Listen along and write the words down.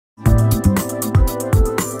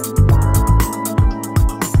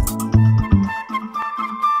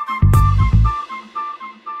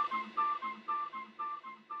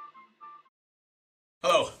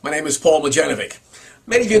name is Paul Majanovic.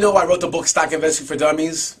 Many of you know I wrote the book Stock Investing for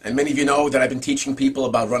Dummies, and many of you know that I've been teaching people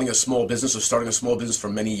about running a small business or starting a small business for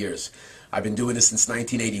many years. I've been doing this since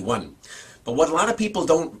 1981. But what a lot of people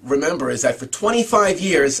don't remember is that for 25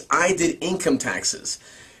 years I did income taxes,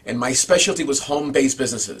 and my specialty was home-based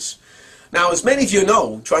businesses. Now, as many of you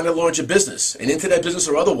know, trying to launch a business, an internet business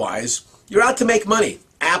or otherwise, you're out to make money.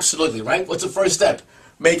 Absolutely, right? What's the first step?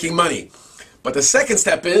 Making money. But the second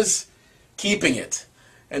step is keeping it.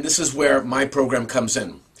 And this is where my program comes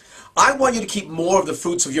in. I want you to keep more of the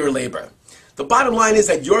fruits of your labor. The bottom line is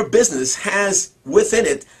that your business has within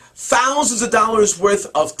it thousands of dollars worth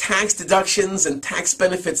of tax deductions and tax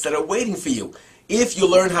benefits that are waiting for you if you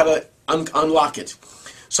learn how to unlock it.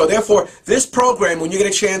 So therefore, this program, when you get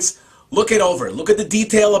a chance, look it over. Look at the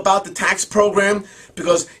detail about the tax program,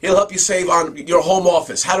 because it'll help you save on your home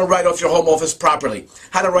office, how to write off your home office properly,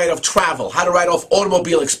 how to write off travel, how to write off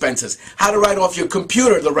automobile expenses, how to write off your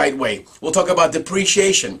computer the right way. We'll talk about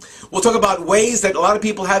depreciation. We'll talk about ways that a lot of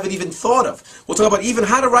people haven't even thought of. We'll talk about even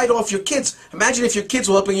how to write off your kids. Imagine if your kids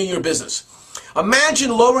were helping you in your business.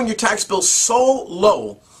 Imagine lowering your tax bill so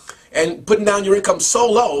low and putting down your income so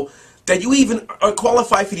low that you even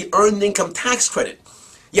qualify for the earned income tax credit.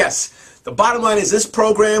 Yes, the bottom line is this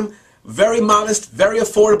program, very modest, very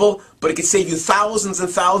affordable, but it can save you thousands and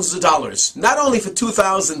thousands of dollars, not only for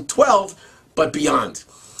 2012, but beyond.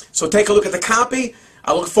 So take a look at the copy.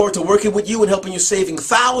 I look forward to working with you and helping you saving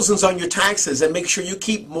thousands on your taxes, and make sure you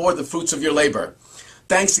keep more of the fruits of your labor.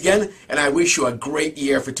 Thanks again, and I wish you a great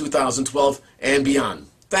year for 2012 and beyond.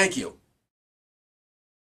 Thank you.